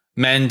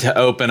men to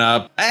open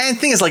up. And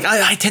the thing is, like,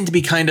 I tend to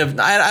be kind of,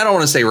 I don't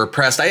want to say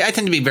repressed. I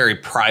tend to be very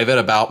private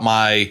about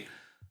my,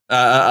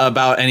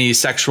 about any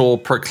sexual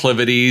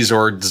proclivities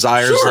or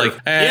desires. Sure.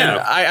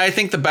 I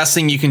think the best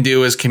thing you can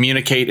do is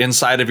communicate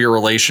inside of your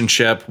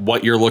relationship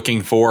what you're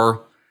looking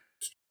for.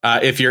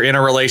 If you're in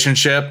a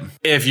relationship,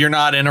 if you're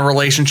not in a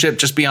relationship,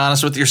 just be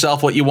honest with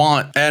yourself what you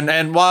want.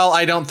 And while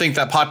I don't think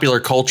that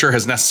popular culture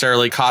has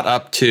necessarily caught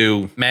up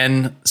to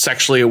men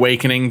sexually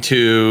awakening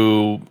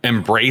to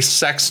embrace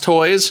sex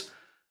toys,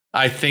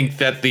 I think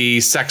that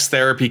the sex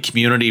therapy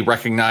community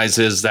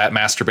recognizes that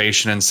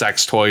masturbation and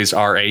sex toys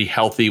are a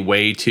healthy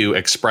way to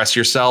express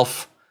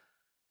yourself.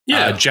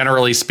 Yeah.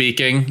 Generally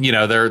speaking,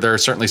 there are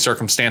certainly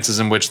circumstances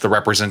in which the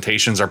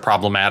representations are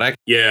problematic.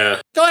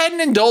 Yeah. Go ahead and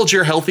indulge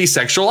your healthy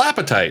sexual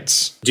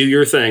appetites. Do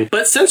your thing.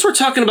 But since we're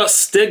talking about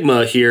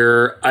stigma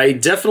here, I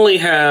definitely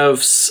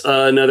have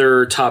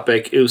another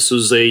topic. This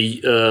was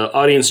a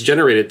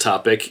audience-generated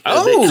topic.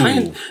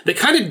 That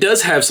kind of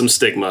does have some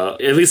stigma.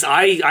 At least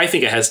I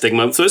think it has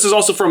stigma. So this is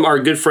also from our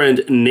good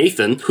friend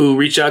Nathan, who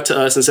reached out to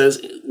us and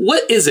says,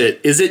 what is it?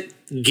 Is it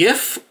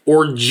GIF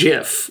or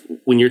GIF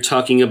when you're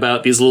talking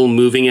about these little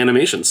moving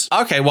animations?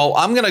 Okay, well,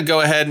 I'm going to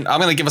go ahead and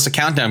I'm going to give us a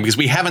countdown because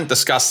we haven't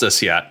discussed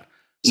this yet.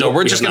 So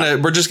we're just going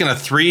to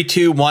 3,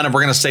 2, 1, and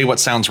we're going to say what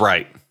sounds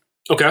right.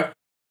 Okay.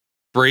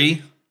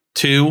 3,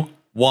 2,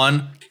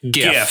 1,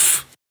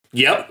 GIF.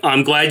 Yep.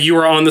 I'm glad you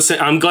were on the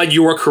same. I'm glad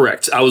you were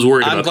correct. I was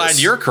worried about this. I'm glad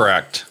you're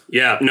correct.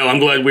 Yeah. No, I'm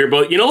glad we're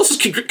both. Let's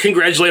just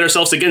congratulate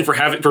ourselves again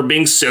for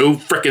being so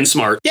freaking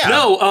smart. Yeah.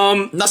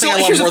 No. Nothing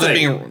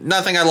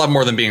I love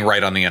more than being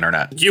right on the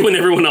internet. You and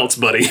everyone else,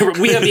 buddy.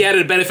 We have the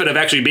added benefit of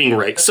actually being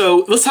right.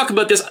 So let's talk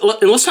about this,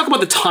 and let's talk about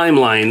the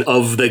timeline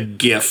of the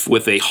GIF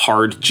with a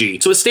hard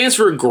G. So it stands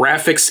for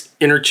Graphics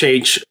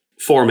Interchange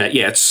Format.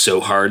 Yeah, it's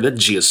so hard. That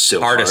G is so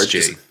hard. Hardest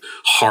G.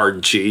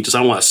 Hard G. I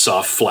don't want a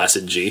soft,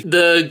 flaccid G.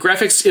 The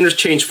graphics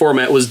interchange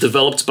format was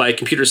developed by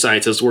computer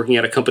scientists working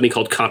at a company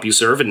called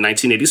CompuServe in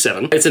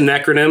 1987. It's an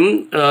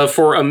acronym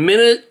for a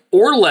minute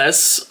or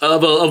less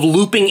of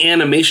looping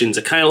animations.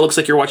 It kind of looks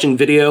like you're watching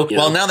video.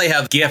 Well, now they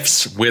have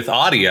GIFs with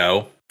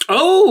audio.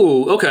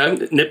 Oh,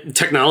 okay.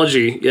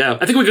 Technology. Yeah.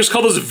 I think we just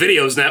call those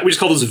videos now. We just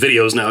call those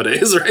videos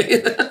nowadays,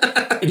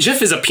 right?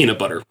 Jif is a peanut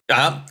butter.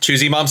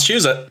 Choosy moms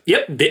choose it.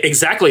 Yep,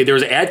 exactly. There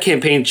was an ad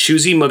campaign,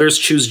 Choosy Mothers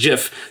Choose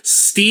Jif.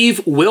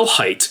 Steve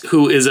Wilhite,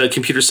 who is a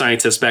computer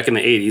scientist back in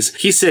the 80s,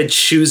 he said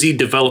choosy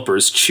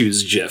developers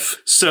choose Jif.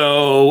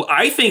 So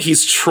I think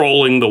he's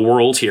trolling the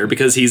world here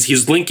because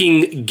he's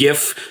linking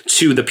GIF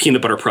to the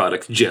peanut butter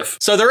product, Jif.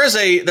 So there is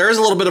a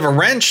little bit of a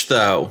wrench,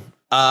 though.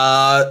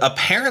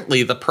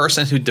 Apparently, the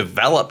person who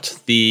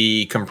developed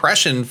the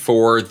compression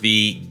for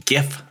the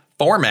GIF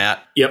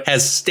format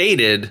has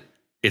stated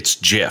it's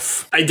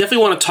GIF. I definitely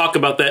want to talk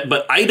about that,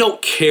 but I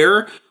don't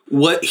care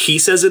what he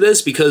says it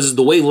is, because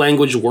the way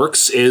language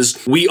works is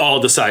we all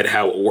decide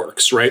how it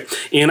works, right?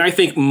 And I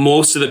think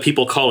most of the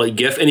people call it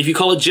GIF. And if you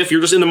call it GIF,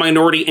 you're just in the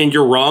minority and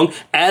you're wrong,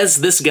 as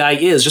this guy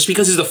is. Just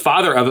because he's the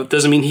father of it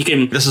doesn't mean he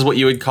can... This is what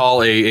you would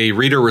call a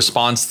reader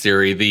response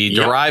theory. The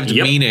derived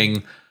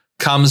meaning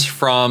comes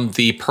from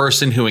the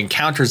person who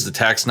encounters the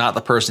text, not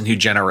the person who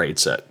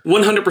generates it.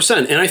 100%.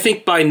 And I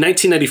think by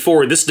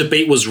 1994, this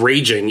debate was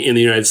raging in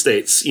the United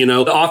States. You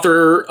know, the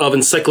author of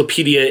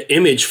Encyclopedia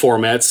Image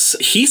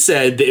Formats, he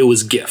said that it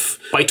was GIF.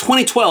 By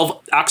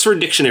 2012, Oxford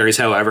Dictionaries,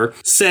 however,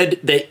 said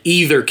that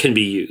either can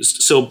be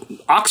used. So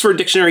Oxford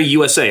Dictionary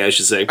USA, I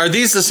should say. Are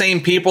these the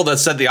same people that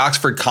said the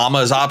Oxford comma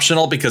is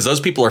optional? Because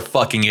those people are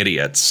fucking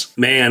idiots.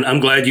 Man,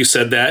 I'm glad you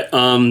said that.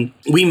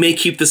 We may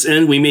keep this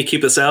in, we may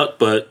keep this out,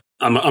 but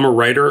I'm a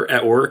writer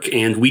at work,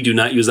 and we do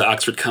not use the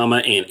Oxford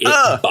comma, and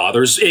it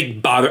bothers.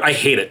 I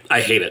hate it.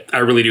 I hate it. I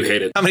really do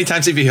hate it. How many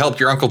times have you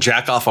helped your uncle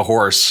jack off a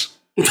horse?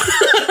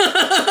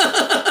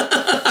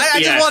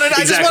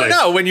 I just want to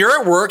know, when you're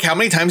at work, how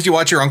many times do you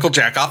watch your uncle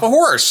jack off a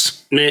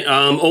horse?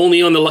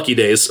 Only on the lucky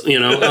days, you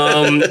know.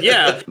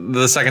 Yeah.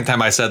 The second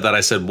time I said that,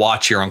 I said,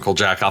 watch your uncle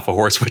jack off a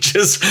horse, which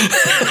is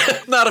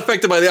not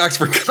affected by the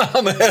Oxford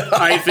comma.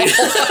 I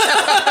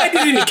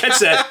didn't even catch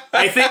that.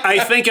 I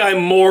think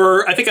I'm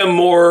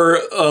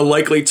more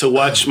likely to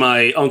watch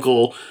my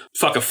uncle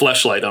fuck a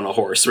fleshlight on a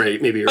horse,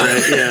 right? Maybe,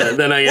 right? Yeah.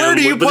 Then I am. Where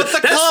do you put the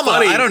comma?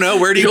 Funny. I don't know.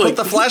 Where do you put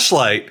the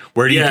fleshlight?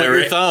 Where do you put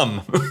your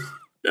thumb?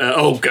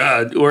 Oh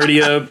God! Where do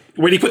you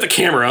put the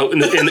camera out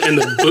and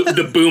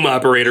the boom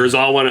operator is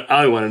all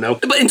I want to know.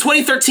 But in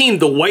 2013,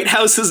 the White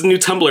House's new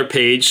Tumblr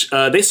page,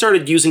 they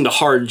started using the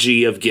hard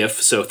G of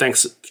GIF. So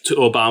thanks to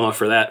Obama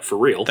for that, for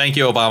real. Thank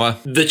you, Obama.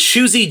 The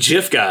choosy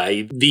GIF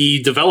guy,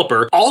 the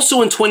developer,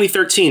 also in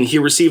 2013, he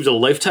received a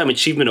Lifetime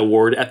Achievement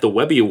Award at the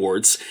Webby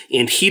Awards,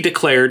 and he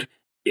declared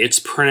it's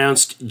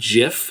pronounced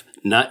GIF,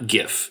 not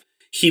GIF.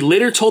 He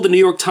later told the New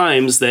York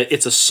Times that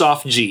it's a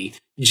soft G,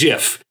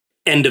 GIF.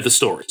 End of the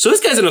story. So this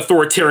guy's an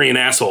authoritarian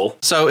asshole.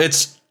 So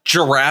it's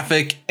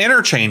giraffic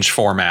interchange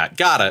format.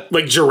 Got it.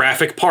 Like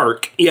Giraffic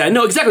Park. Yeah,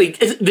 no, exactly.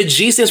 The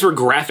G stands for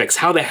graphics.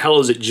 How the hell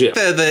is it GIF?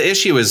 The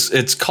issue is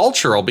it's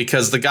cultural,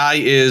 because the guy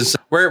is...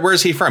 Where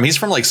is he from? He's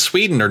from like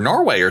Sweden or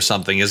Norway or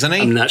something, isn't he?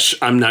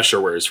 I'm not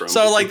sure where he's from.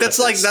 So like that's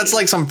like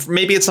some,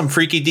 maybe it's some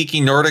freaky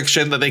deaky Nordic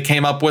shit that they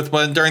came up with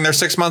during their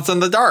 6 months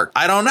in the dark.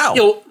 I don't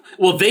know.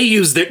 Well, they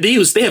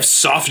have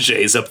soft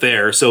J's up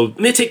there. So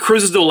when they take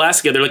cruises to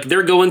Alaska,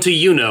 they're going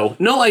to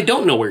No, I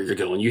don't know where you're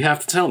going. You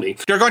have to tell me.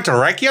 You're going to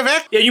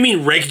Reykjavik? Yeah, you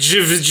mean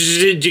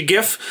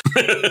Reykjavik?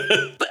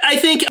 But I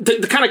think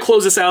to kind of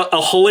close this out,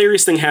 a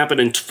hilarious thing happened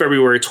in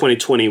February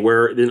 2020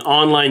 where an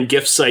online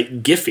gift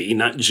site, Giphy,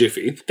 not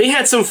Jiffy, they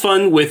had some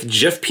fun with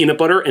Jif peanut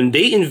butter, and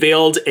they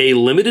unveiled a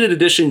limited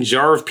edition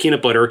jar of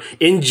peanut butter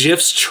in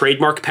Jif's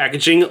trademark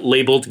packaging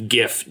labeled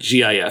GIF,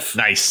 G-I-F.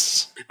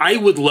 Nice. I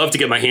would love to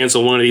get my hands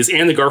on one of these,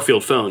 and the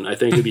Garfield phone. I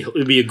think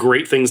it'd be a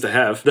great things to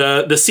have.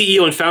 The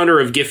CEO and founder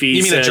of Giphy.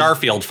 You mean a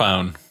Jarfield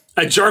phone?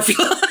 A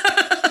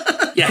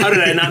Jarfield. Yeah. How did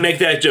I not make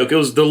that joke? The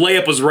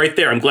layup was right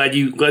there. I'm glad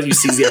you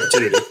seized the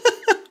opportunity.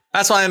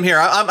 That's why I'm here.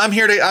 I'm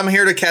here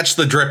to catch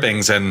the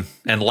drippings and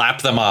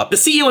lap them up. The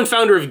CEO and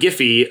founder of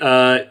Giphy,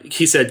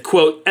 he said,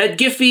 quote, "At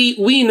Giphy,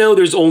 we know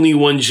there's only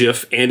one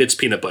Jif, and it's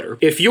peanut butter.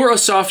 If you're a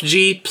soft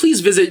G,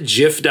 please visit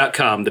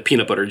jif.com, the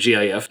peanut butter,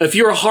 GIF. If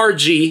you're a hard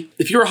G,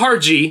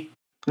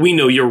 we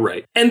know you're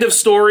right." End of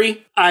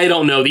story. I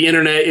don't know. The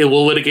internet, it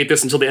will litigate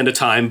this until the end of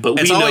time, but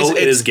it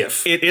is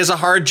GIF. It is a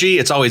hard G.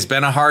 It's always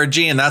been a hard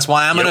G, and that's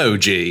why I'm an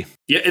OG.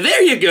 Yeah,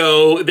 there you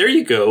go.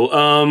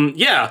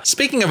 Yeah.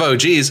 Speaking of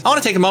OGs, I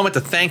want to take a moment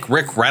to thank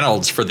Rick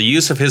Reynolds for the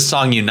use of his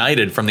song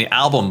United from the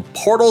album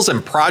Portals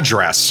and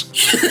Progress.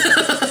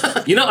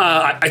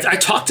 I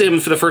talked to him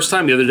for the first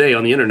time the other day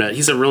on the internet.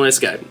 He's a real nice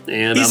guy,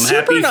 and I'm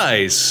happy. Super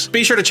nice.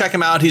 Be sure to check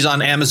him out. He's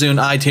on Amazon,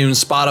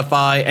 iTunes,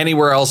 Spotify,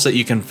 anywhere else that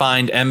you can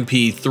find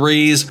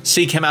MP3s.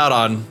 Seek him out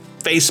on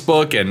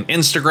Facebook and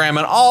Instagram and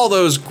all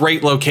those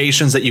great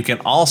locations that you can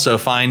also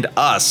find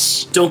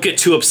us. Don't get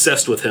too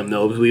obsessed with him,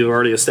 though. We've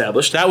already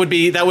established that would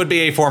be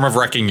a form of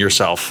wrecking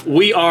yourself.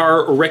 We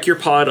are Wreck Your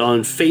Pod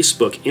on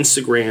Facebook,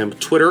 Instagram,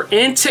 Twitter,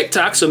 and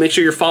TikTok. So make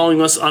sure you're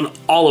following us on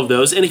all of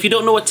those. And if you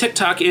don't know what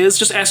TikTok is,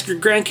 just ask your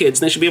grandkids, and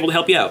they should be able to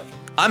help you out.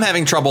 I'm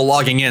having trouble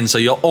logging in, so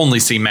you'll only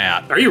see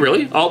Matt. Are you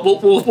really?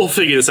 We'll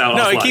figure this out.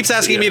 No, offline. it keeps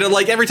asking me to,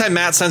 like, every time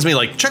Matt sends me,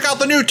 like, check out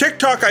the new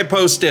TikTok I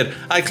posted.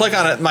 I click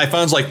on it, and my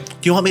phone's like,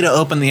 do you want me to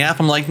open the app?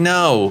 I'm like,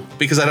 no,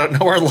 because I don't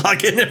know our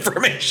login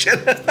information.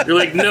 You're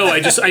like, no, I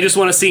just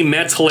want to see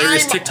Matt's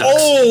hilarious TikToks.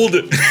 Old.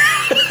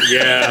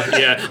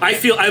 Yeah.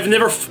 I've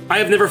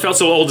never felt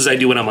so old as I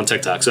do when I'm on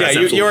TikTok. So Yeah,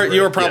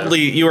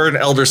 you are an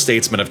elder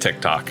statesman of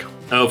TikTok.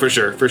 Oh, for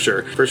sure.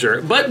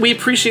 But we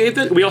appreciate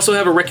that. We also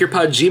have a Wreck Your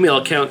Pod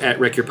Gmail account at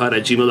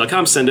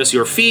wreckyourpod@gmail.com. Send us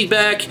your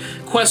feedback,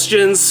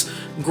 questions,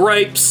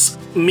 gripes,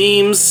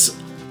 memes.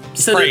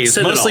 Praise,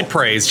 mostly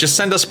praise. Just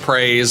send us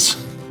praise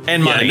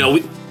and money.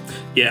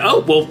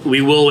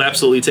 We will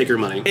absolutely take your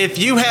money. If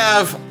you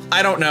have,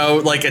 I don't know,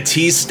 like a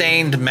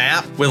tea-stained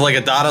map with like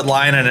a dotted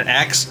line and an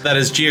X that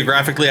is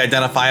geographically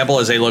identifiable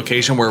as a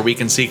location where we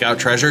can seek out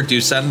treasure,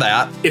 do send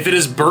that. If it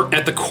is burnt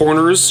at the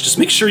corners, just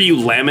make sure you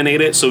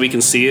laminate it so we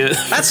can see it.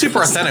 That's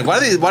super authentic.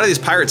 Why do these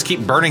pirates keep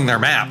burning their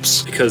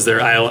maps? Because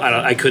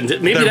I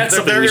couldn't. Maybe that's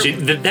something we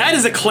should. That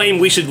is a claim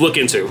we should look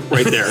into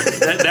right there.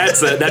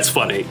 That's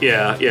funny.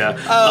 Yeah.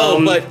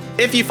 But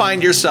if you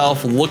find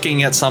yourself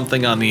looking at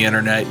something on the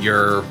internet,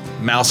 your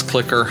mouse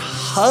clicker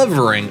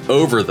hovering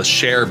over the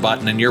share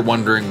button, and you're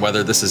wondering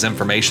whether this is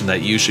information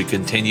that you should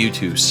continue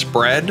to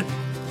spread,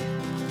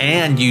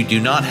 and you do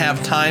not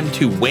have time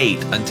to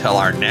wait until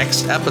our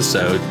next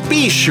episode,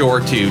 be sure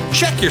to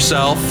check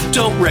yourself.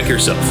 Don't wreck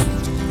yourself.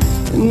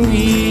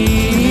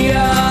 We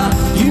are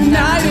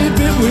united,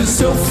 but we're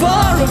so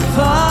far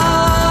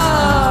apart.